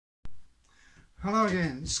Hello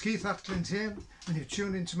again, it's Keith Atclint here and you've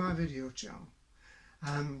tuned into my video channel.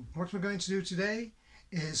 What we're going to do today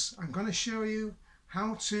is I'm going to show you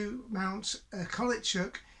how to mount a Collet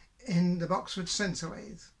Chuck in the Boxford Centre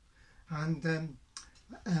Lathe, and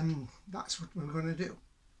that's what we're going to do.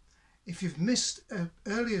 If you've missed an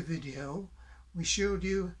earlier video, I showed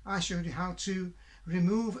you how to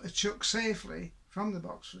remove a chuck safely from the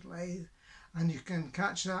Boxford lathe, and you can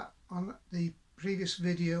catch that on the previous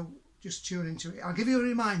video. Just tune into it. I'll give you a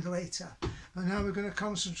reminder later, but now we're going to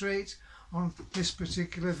concentrate on this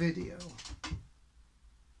particular video.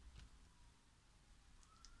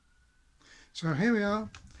 So here we are.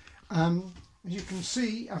 As you can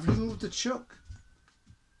see, I've removed the chuck,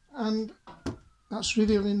 and that's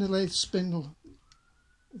revealing the lathe spindle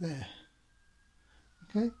there.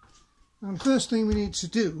 Okay, and the first thing we need to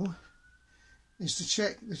do is to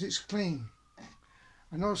check that it's clean,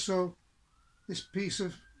 and also this piece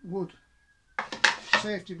of wood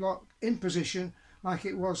safety block in position like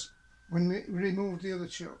it was when we removed the other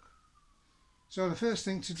chuck. So the first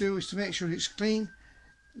thing to do is to make sure it's clean.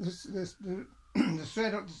 The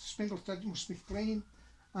thread of the spindle thread must be clean,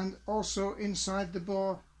 and also inside the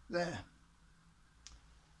bore there.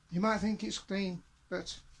 You might think it's clean,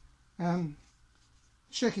 but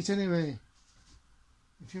check it anyway.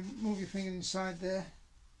 If you move your finger inside there,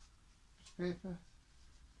 paper,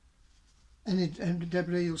 any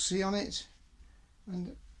debris you'll see on it,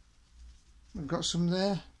 and we've got some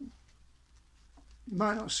there. You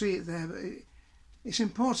might not see it there, but it's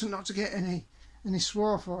important not to get any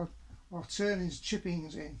swarf or turnings,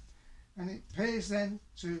 chippings in, and it pays then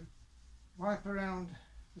to wipe around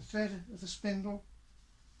the thread of the spindle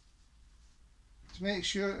to make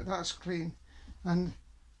sure that that's clean. And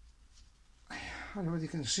I don't know whether you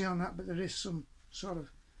can see on that, but there is some sort of,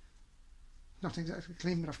 not exactly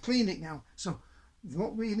clean, but I've cleaned it now. So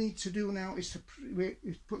what we need to do now is to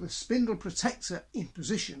put the spindle protector in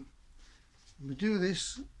position. And we do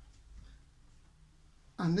this,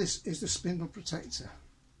 and this is the spindle protector.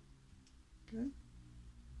 Okay.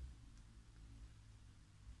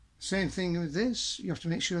 Same thing with this. You have to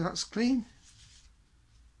make sure that's clean.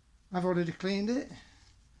 I've already cleaned it.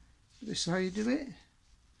 This is how you do it.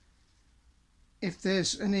 If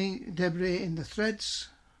there's any debris in the threads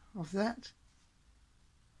of that,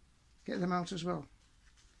 get them out as well.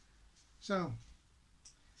 So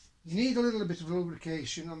you need a little bit of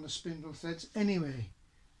lubrication on the spindle threads anyway.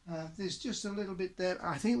 There's just a little bit there.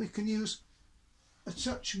 I think we can use a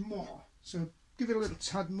touch more, so give it a little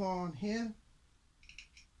tad more on here.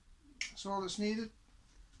 That's all that's needed,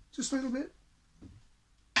 just a little bit.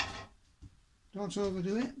 Don't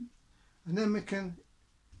overdo it, and then we can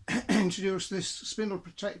introduce this spindle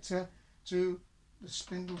protector to the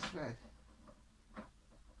spindle thread.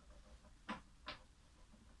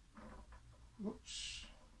 Oops.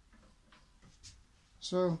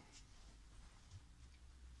 So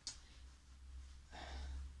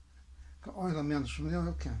got oil on my hands from the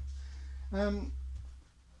oil can.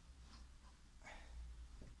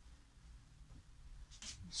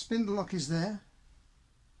 Spindle lock is there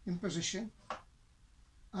in position,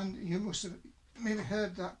 and you must have maybe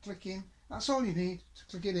heard that clicking. That's all you need to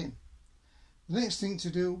click it in. The next thing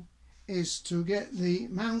to do is to get the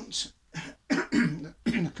mount,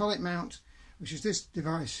 the collet mount, which is this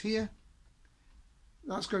device here.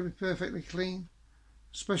 That's got to be perfectly clean,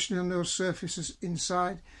 especially on those surfaces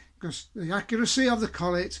inside, because the accuracy of the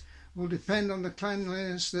collet will depend on the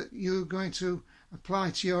cleanliness that you're going to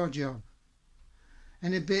apply to your job.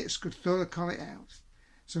 Any bits could throw the collet out.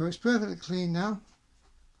 So it's perfectly clean now,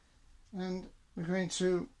 and we're going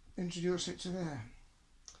to introduce it to there.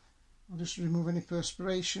 I'll just remove any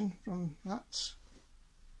perspiration from that.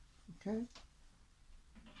 Okay.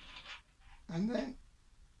 And then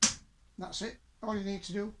that's it. All you need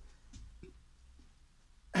to do.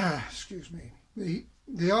 Excuse me.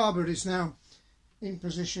 The arbor is now in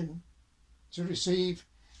position to receive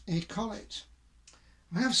a collet.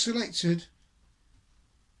 I have selected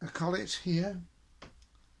a collet here,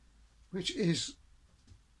 which is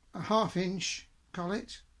a 1/2 inch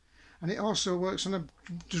collet, and it also works on a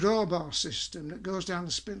drawbar system that goes down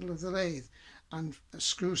the spindle of the lathe and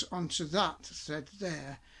screws onto that thread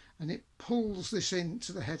there, and it pulls this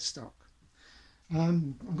into the headstock.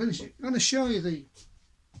 I'm going to show you the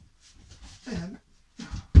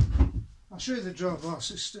I'll show you the drawbar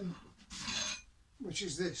system, which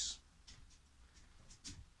is this.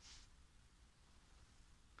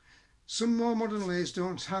 Some more modern lathes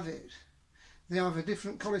don't have it. They have a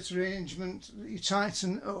different collet arrangement that you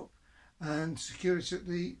tighten up and secure it at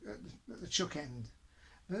the chuck end.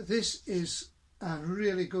 This is a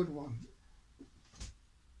really good one.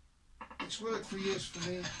 it's worked for years for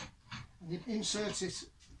me. And you insert it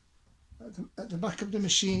at the back of the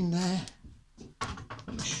machine there.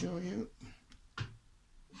 Let me show you.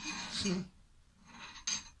 See?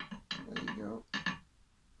 There you go.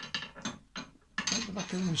 At the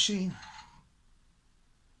back of the machine.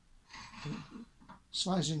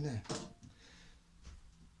 Slides in there.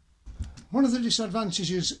 One of the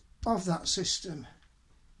disadvantages of that system,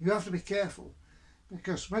 you have to be careful,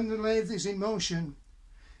 because when the lathe is in motion,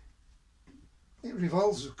 it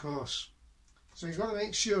revolves, of course. So you've got to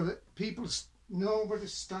make sure that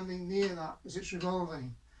nobody's standing near that as it's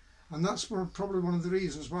revolving. And that's probably one of the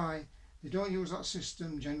reasons why they don't use that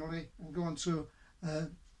system generally and go on to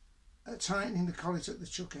tightening the collet at the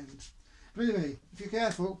chuck end. But anyway, if you're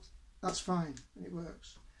careful, that's fine and it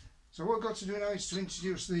works. So what we've got to do now is to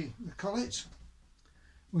introduce the collet,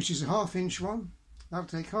 which is a 1/2 inch one. That'll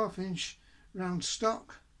take 1/2 inch round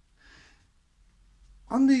stock.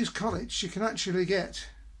 On these collets you can actually get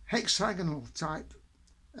hexagonal type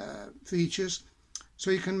features,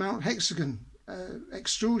 so you can mount hexagon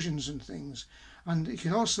extrusions and things, and you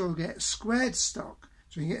can also get squared stock,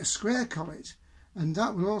 so you can get a square collet, and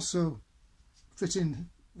that will also fit in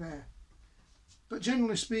there. But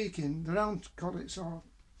generally speaking, the round collets are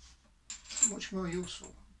much more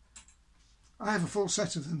useful. I have a full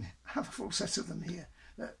set of them. Here.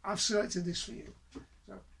 I've selected this for you.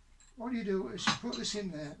 So what you do is you put this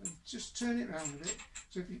in there and just turn it round a bit,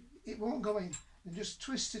 so if it won't go in, and just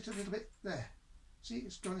twist it a little bit there. See,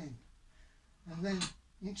 it's gone in, and then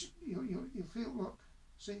you'll feel, look,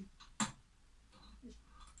 see,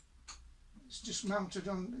 it's just mounted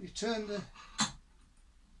on. You turn the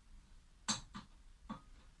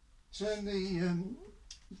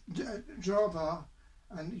drawbar,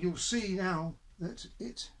 and you'll see now that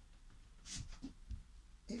it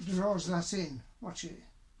draws that in. Watch it.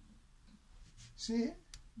 See it?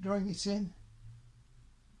 Drawing it in.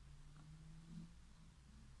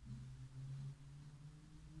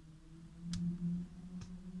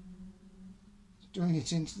 Drawing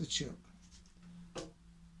it into the chuck.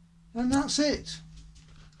 And that's it.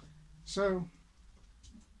 So,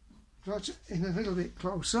 got in a little bit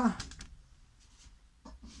closer.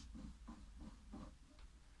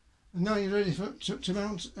 And now you're ready to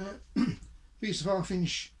mount a piece of 1/2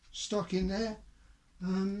 inch stock in there.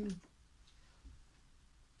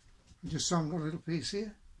 Just so I've got a little piece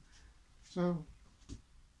here. So,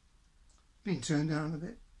 being turned down a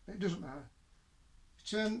bit, it doesn't matter.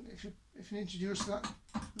 If you introduce that,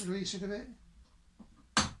 release it a bit.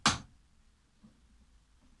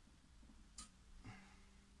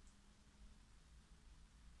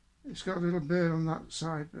 It's got a little burr on that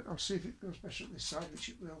side, but I'll see if it goes better at this side, which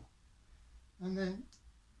it will. And then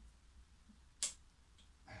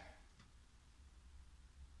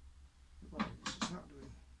well, it's not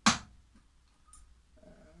doing.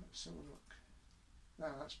 Let's have a look.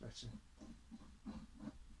 Now that's better.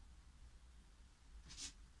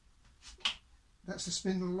 That's the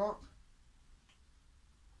spindle lock,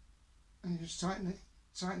 and you just tighten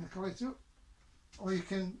the collet up, or you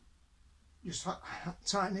can just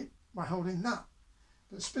tighten it by holding that.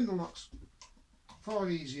 But the spindle lock's far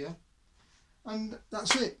easier, and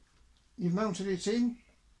that's it. You've mounted it in,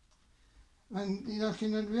 and you're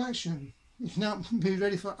knocking in reaction. You can now be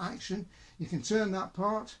ready for action. You can turn that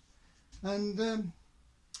part, and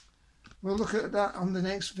we'll look at that on the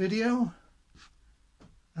next video.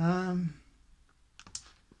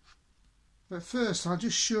 But first I'll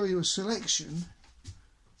just show you a selection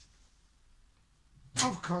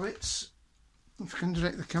of collets, if I can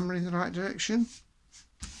direct the camera in the right direction.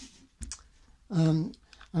 And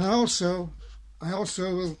I also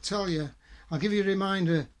will tell you, I'll give you a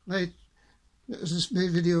reminder later as this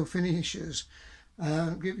video finishes.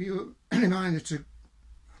 Give you a reminder to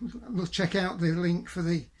check out the link for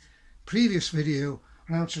the previous video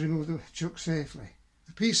on how to remove the chuck safely.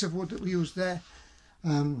 The piece of wood that we used there,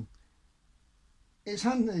 it's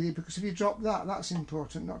handy because if you drop that, that's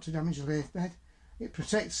important, not to damage the lathe bed. It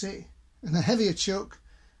protects it, and a heavier chuck,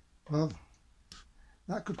 well,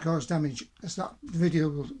 that could cause damage. As that video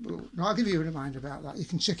will I'll give you a reminder about that. You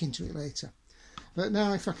can check into it later. But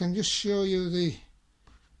now, if I can just show you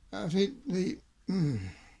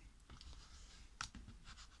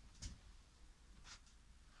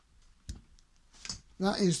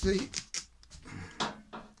that is the.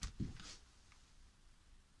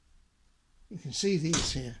 You can see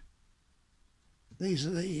these here. These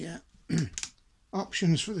are the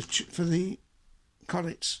options for the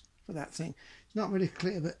collets for that thing. It's not really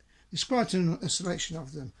clear, but there's quite a selection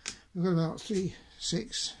of them. We've got about 3,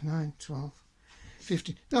 6, 9, 12,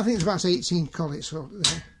 15. I think there's about 18 collets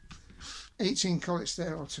there. 18 collets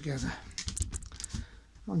there altogether.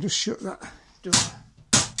 I'll just shut that door.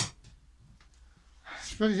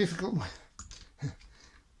 It's very difficult.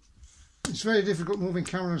 It's very difficult moving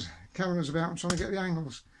cameras about and trying to get the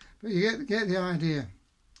angles, but you get the idea.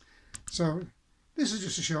 So this is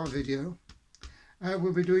just a short video.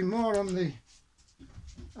 We'll be doing more on the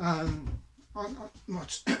more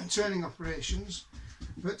turning operations,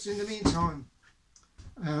 but in the meantime,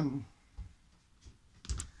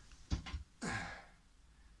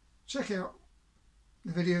 check out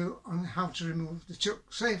the video on how to remove the chuck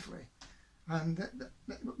safely, and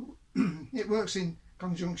it works in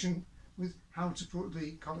conjunction with how to put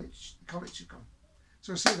the collet chuck on.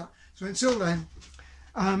 So see that. So until then,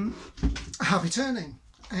 happy turning,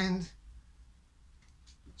 and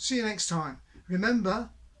see you next time. Remember,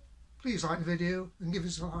 please like the video and give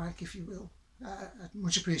us a like if you will. I'd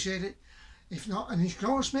much appreciate it. If not, and you can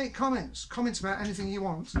always make comments about anything you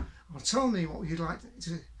want, or tell me what you'd like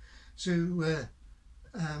to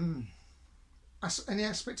any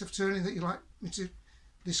aspect of turning that you'd like me to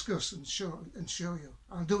discuss and show you.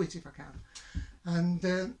 I'll do it if I can. And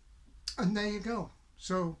there you go.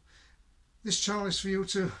 So this channel is for you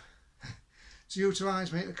to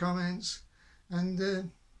utilise, make the comments,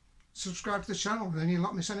 and subscribe to the channel, and then you'll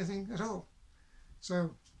not miss anything at all.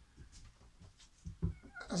 So,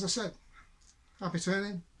 as I said, happy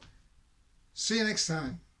turning. See you next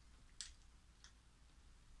time.